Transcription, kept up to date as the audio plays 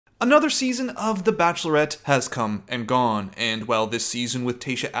Another season of The Bachelorette has come and gone, and while this season with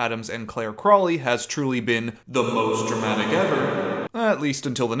Tayshia Adams and Clare Crawley has truly been the most dramatic ever, at least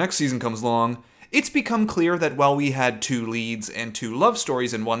until the next season comes along, it's become clear that while we had 2 leads and 2 love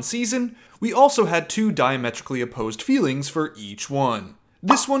stories in one season, we also had 2 diametrically opposed feelings for each one.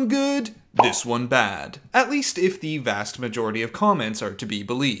 This one good, this one bad. At least if the vast majority of comments are to be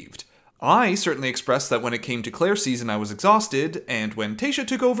believed. I certainly expressed that when it came to Clare's season I was exhausted, and when Tayshia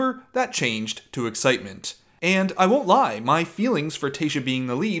took over, that changed to excitement. And I won't lie, my feelings for Tayshia being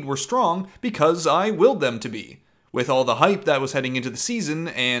the lead were strong because I willed them to be. With all the hype that was heading into the season,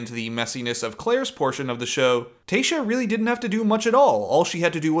 and the messiness of Clare's portion of the show, Tayshia really didn't have to do much at all. All she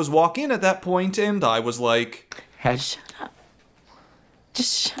had to do was walk in at that point, and I was like... Shut up.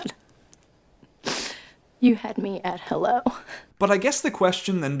 Just shut up. You had me at hello. But I guess the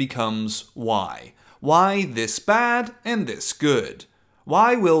question then becomes, why? Why this bad and this good?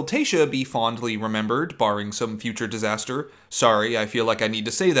 Why will Tayshia be fondly remembered, barring some future disaster? Sorry, I feel like I need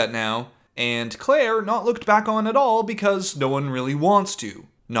to say that now. And Clare not looked back on at all because no one really wants to.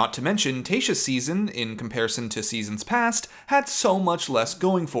 Not to mention, Tayshia's season, in comparison to seasons past, had so much less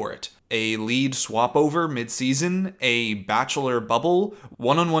going for it. A lead swap over mid-season, a bachelor bubble,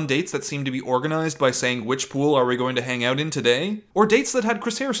 one-on-one dates that seemed to be organized by saying which pool are we going to hang out in today, or dates that had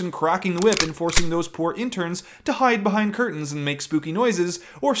Chris Harrison cracking the whip and forcing those poor interns to hide behind curtains and make spooky noises,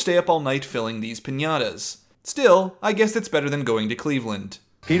 or stay up all night filling these piñatas. Still, I guess it's better than going to Cleveland.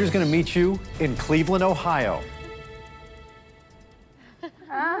 Peter's gonna meet you in Cleveland, Ohio.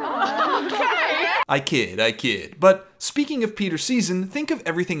 I kid. But speaking of Peter's season, think of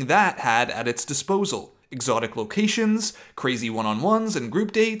everything that had at its disposal. Exotic locations, crazy one-on-ones and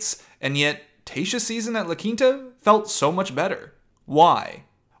group dates, and yet Tayshia's season at La Quinta felt so much better. Why?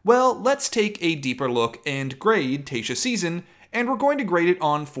 Well, let's take a deeper look and grade Tayshia's season, and we're going to grade it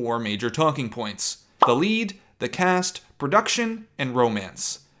on 4 major talking points. The lead, the cast, production, and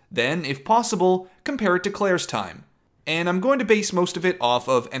romance. Then, if possible, compare it to Clare's time. And I'm going to base most of it off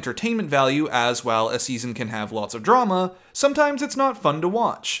of entertainment value, as while a season can have lots of drama, sometimes it's not fun to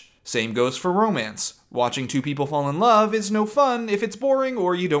watch. Same goes for romance. Watching 2 people fall in love is no fun if it's boring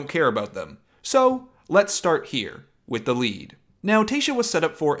or you don't care about them. So, let's start here, with the lead. Now, Tayshia was set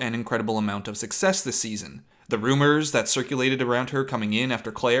up for an incredible amount of success this season. The rumors that circulated around her coming in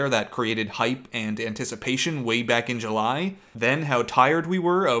after Clare that created hype and anticipation way back in July, then how tired we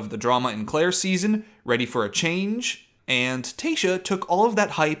were of the drama in Clare's season, ready for a change. And Tayshia took all of that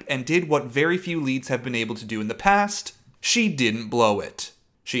hype and did what very few leads have been able to do in the past. She didn't blow it.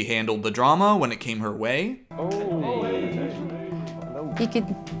 She handled the drama when it came her way. You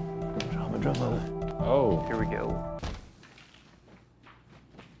could... Drama. Oh, here we go.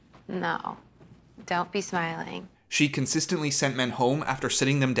 No, don't be smiling. She consistently sent men home after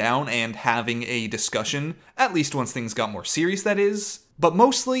sitting them down and having a discussion, at least once things got more serious, that is. But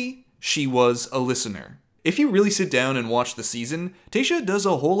mostly, she was a listener. If you really sit down and watch the season, Tayshia does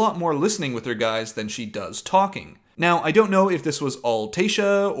a whole lot more listening with her guys than she does talking. Now, I don't know if this was all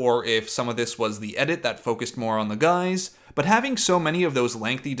Tayshia, or if some of this was the edit that focused more on the guys, but having so many of those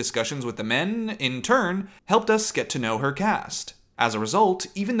lengthy discussions with the men, in turn, helped us get to know her cast. As a result,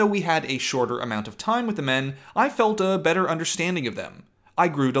 even though we had a shorter amount of time with the men, I felt a better understanding of them. I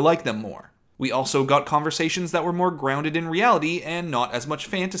grew to like them more. We also got conversations that were more grounded in reality and not as much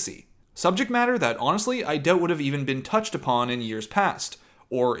fantasy. Subject matter that, honestly, I doubt would have even been touched upon in years past,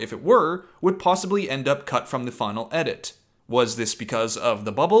 or if it were, would possibly end up cut from the final edit. Was this because of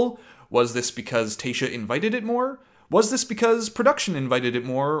the bubble? Was this because Tayshia invited it more? Was this because production invited it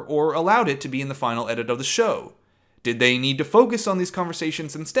more, or allowed it to be in the final edit of the show? Did they need to focus on these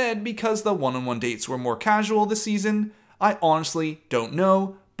conversations instead because the one-on-one dates were more casual this season? I honestly don't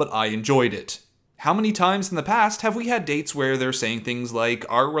know, but I enjoyed it. How many times in the past have we had dates where they're saying things like,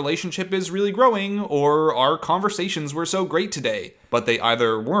 our relationship is really growing, or our conversations were so great today, but they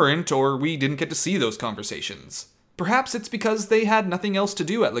either weren't or we didn't get to see those conversations. Perhaps it's because they had nothing else to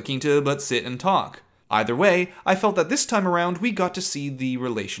do at La Quinta but sit and talk. Either way, I felt that this time around we got to see the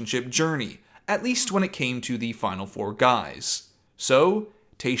relationship journey, at least when it came to the final 4 guys. So,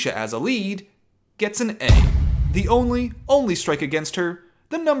 Tayshia as a lead gets an A. The only strike against her,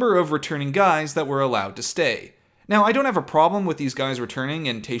 the number of returning guys that were allowed to stay. Now, I don't have a problem with these guys returning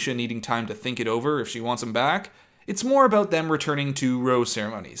and Tayshia needing time to think it over if she wants them back. It's more about them returning to rose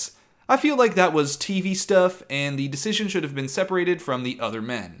ceremonies. I feel like that was TV stuff, and the decision should have been separated from the other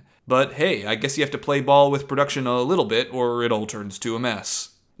men. But hey, I guess you have to play ball with production a little bit, or it all turns to a mess.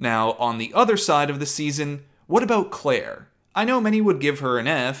 Now, on the other side of the season, what about Clare? I know many would give her an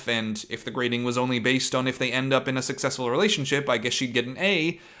F, and if the grading was only based on if they end up in a successful relationship, I guess she'd get an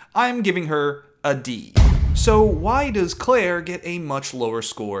A. I'm giving her a D. So why does Clare get a much lower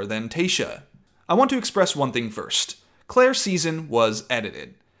score than Tayshia? I want to express one thing first. Clare's season was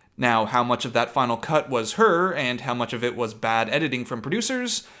edited. Now, how much of that final cut was her, and how much of it was bad editing from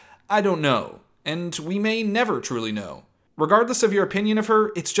producers, I don't know, and we may never truly know. Regardless of your opinion of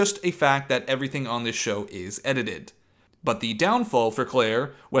her, it's just a fact that everything on this show is edited. But the downfall for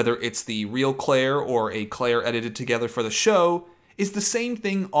Clare, whether it's the real Clare or a Clare edited together for the show, is the same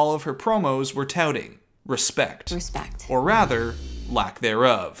thing all of her promos were touting. Respect. Respect. Or rather, lack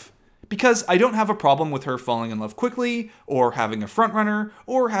thereof. Because I don't have a problem with her falling in love quickly, or having a frontrunner,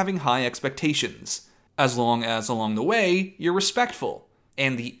 or having high expectations. As long as along the way, you're respectful.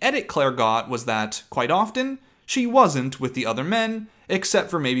 And the edit Clare got was that, quite often, she wasn't with the other men,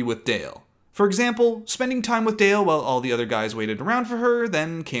 except for maybe with Dale. For example, spending time with Dale while all the other guys waited around for her,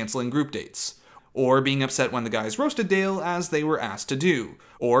 then canceling group dates. Or being upset when the guys roasted Dale as they were asked to do.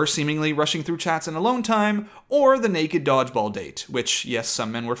 Or seemingly rushing through chats in alone time, or the naked dodgeball date, which yes,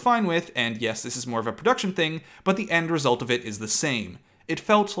 some men were fine with, and yes, this is more of a production thing, but the end result of it is the same. It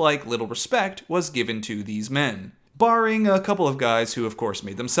felt like little respect was given to these men. Barring a couple of guys who of course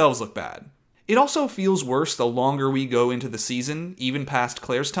made themselves look bad. It also feels worse the longer we go into the season, even past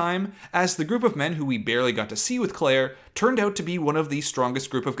Clare's time, as the group of men who we barely got to see with Clare turned out to be one of the strongest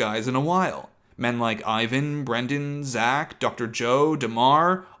group of guys in a while. Men like Ivan, Brendan, Zach, Dr. Joe,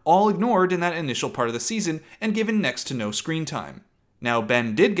 Damar, all ignored in that initial part of the season and given next to no screen time. Now,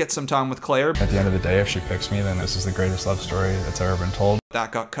 Ben did get some time with Clare. At the end of the day, if she picks me, then this is the greatest love story that's ever been told.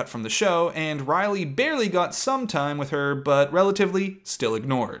 That got cut from the show, and Riley barely got some time with her, but relatively still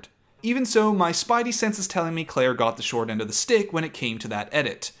ignored. Even so, my spidey sense is telling me Clare got the short end of the stick when it came to that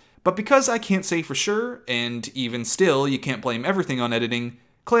edit. But because I can't say for sure, and even still you can't blame everything on editing,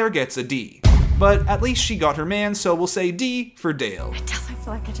 Clare gets a D. But at least she got her man, so we'll say D for Dale. I definitely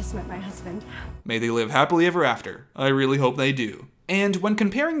feel like I just met my husband. May they live happily ever after. I really hope they do. And when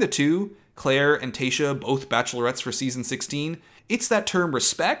comparing the two, Clare and Tayshia, both bachelorettes for season 16, it's that term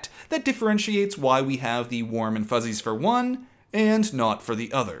respect that differentiates why we have the warm and fuzzies for one, and not for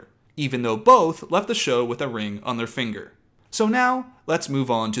the other, even though both left the show with a ring on their finger. So now, let's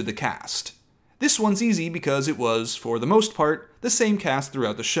move on to the cast. This one's easy because it was, for the most part, the same cast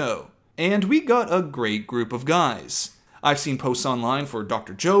throughout the show. And we got a great group of guys. I've seen posts online for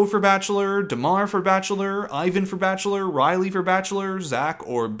Dr. Joe for Bachelor, Damar for Bachelor, Ivan for Bachelor, Riley for Bachelor, Zach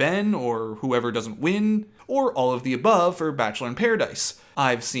or Ben or whoever doesn't win, or all of the above for Bachelor in Paradise.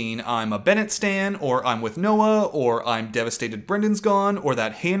 I've seen I'm a Bennett stan, or I'm with Noah, or I'm devastated Brendan's gone, or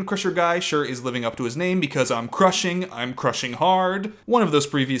that hand crusher guy sure is living up to his name because I'm crushing hard. One of those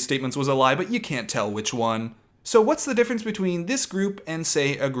previous statements was a lie, but you can't tell which one. So what's the difference between this group and,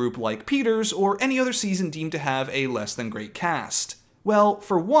 say, a group like Peter's or any other season deemed to have a less than great cast? Well,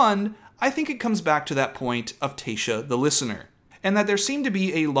 for one, I think it comes back to that point of Tayshia the listener, and that there seem to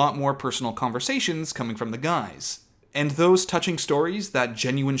be a lot more personal conversations coming from the guys. And those touching stories, that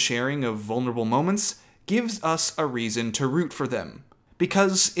genuine sharing of vulnerable moments, gives us a reason to root for them.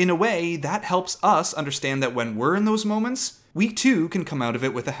 Because, in a way, that helps us understand that when we're in those moments, we too can come out of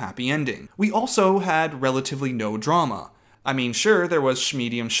it with a happy ending. We also had relatively no drama. I mean, sure, there was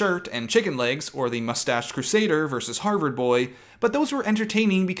Schmedium Shirt and Chicken Legs, or the Mustached Crusader versus Harvard Boy, but those were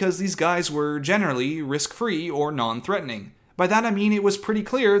entertaining because these guys were generally risk-free or non-threatening. By that I mean it was pretty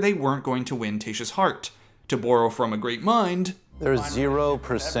clear they weren't going to win Tayshia's heart. To borrow from a great mind, there's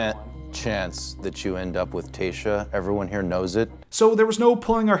 0% chance that you end up with Tayshia. Everyone here knows it. So there was no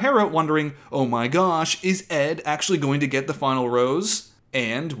pulling our hair out wondering, oh my gosh, is Ed actually going to get the final rose?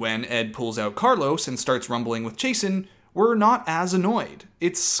 And when Ed pulls out Carlos and starts rumbling with Jason, we're not as annoyed.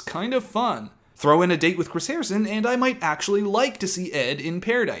 It's kind of fun. Throw in a date with Chris Harrison and I might actually like to see Ed in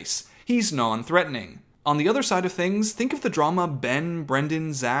Paradise. He's non-threatening. On the other side of things, think of the drama Ben,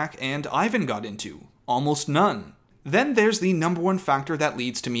 Brendan, Zach, and Ivan got into. Almost none. Then there's the number one factor that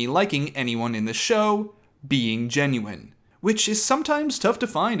leads to me liking anyone in the show, being genuine, which is sometimes tough to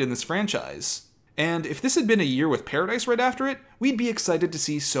find in this franchise. And if this had been a year with Paradise right after it, we'd be excited to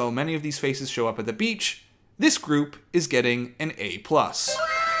see so many of these faces show up at the beach. This group is getting an A+.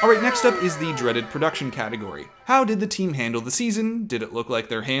 Alright, next up is the dreaded production category. How did the team handle the season? Did it look like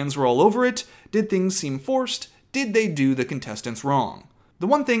their hands were all over it? Did things seem forced? Did they do the contestants wrong? The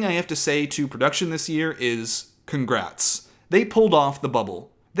one thing I have to say to production this year is congrats. They pulled off the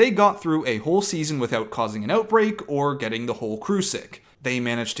bubble. They got through a whole season without causing an outbreak or getting the whole crew sick. They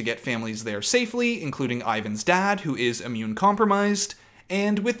managed to get families there safely, including Ivan's dad, who is immune compromised,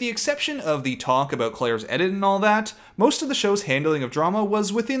 and with the exception of the talk about Clare's edit and all that, most of the show's handling of drama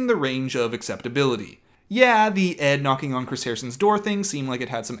was within the range of acceptability. Yeah, the Ed knocking on Chris Harrison's door thing seemed like it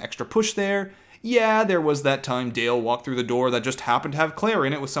had some extra push there. Yeah, there was that time Dale walked through the door that just happened to have Clare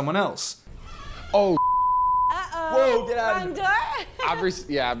in it with someone else. Oh. Whoa, get out of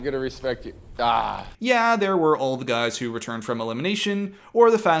here. I'm gonna respect you. Yeah, there were all the guys who returned from elimination, or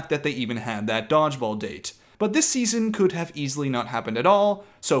the fact that they even had that dodgeball date. But this season could have easily not happened at all,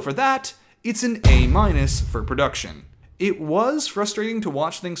 so for that, it's an A- for production. It was frustrating to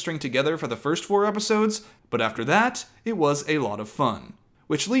watch things string together for the first 4 episodes, but after that, it was a lot of fun.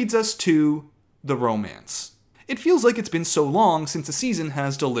 Which leads us to the romance. It feels like it's been so long since a season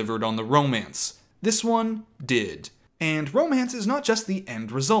has delivered on the romance. This one did. And romance is not just the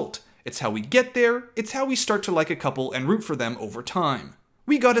end result. It's how we get there, it's how we start to like a couple and root for them over time.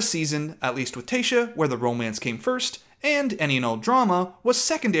 We got a season, at least with Tayshia, where the romance came first, and any and all drama was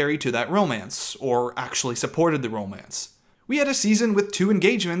secondary to that romance, or actually supported the romance. We had a season with 2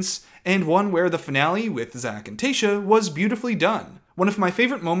 engagements, and one where the finale with Zach and Tayshia was beautifully done. One of my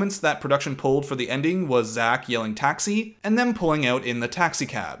favorite moments that production pulled for the ending was Zach yelling taxi, and them pulling out in the taxi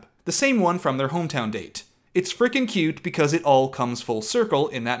cab. The same one from their hometown date. It's freaking cute because it all comes full circle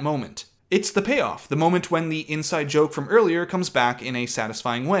in that moment. It's the payoff, the moment when the inside joke from earlier comes back in a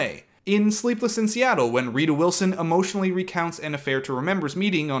satisfying way. In Sleepless in Seattle, when Rita Wilson emotionally recounts an affair to Remember's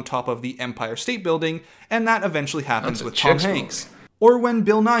meeting on top of the Empire State Building, and that eventually happens with Tom Hanks. Or when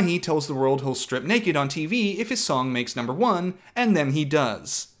Bill Nighy tells the world he'll strip naked on TV if his song makes #1, and then he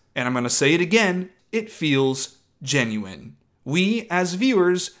does. And I'm gonna say it again, it feels genuine. We, as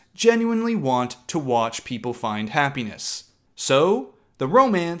viewers, genuinely want to watch people find happiness. So, the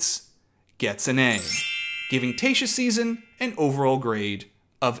romance gets an A, giving Tayshia's season an overall grade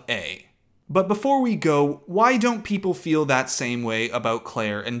of A. But before we go, why don't people feel that same way about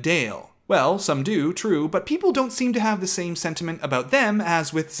Clare and Dale? Well, some do, true, but people don't seem to have the same sentiment about them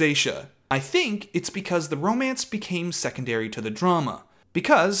as with Tayshia. I think it's because the romance became secondary to the drama.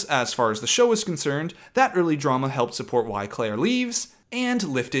 Because, as far as the show is concerned, that early drama helped support why Clare leaves, and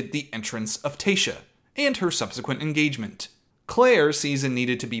lifted the entrance of Tayshia, and her subsequent engagement. Clare's season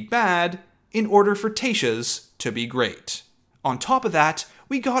needed to be bad in order for Tayshia's to be great. On top of that,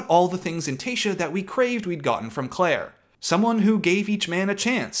 we got all the things in Tayshia that we craved we'd gotten from Clare. Someone who gave each man a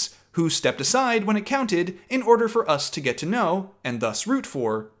chance, who stepped aside when it counted in order for us to get to know, and thus root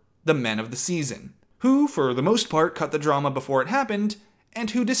for, the men of the season. Who, for the most part, cut the drama before it happened,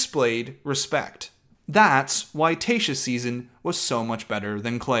 and who displayed respect. That's why Tayshia's season was so much better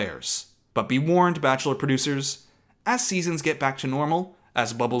than Clare's. But be warned, Bachelor producers, as seasons get back to normal,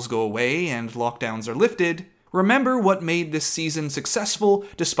 as bubbles go away and lockdowns are lifted, remember what made this season successful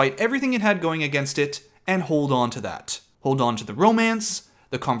despite everything it had going against it, and hold on to that. Hold on to the romance,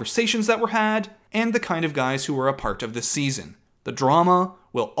 the conversations that were had, and the kind of guys who were a part of this season. The drama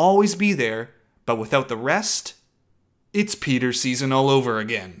will always be there, but without the rest, it's Peter's season all over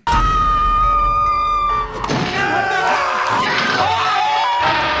again.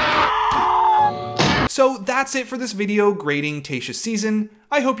 So that's it for this video grading Tayshia's season.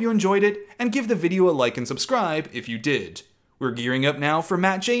 I hope you enjoyed it, and give the video a like and subscribe if you did. We're gearing up now for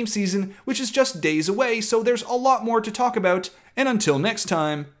Matt James' season, which is just days away, so there's a lot more to talk about, and until next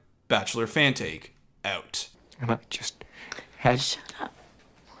time, Bachelor Fantake, out. And I just had... Shut up.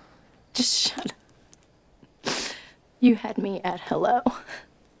 Just shut up. You had me at hello.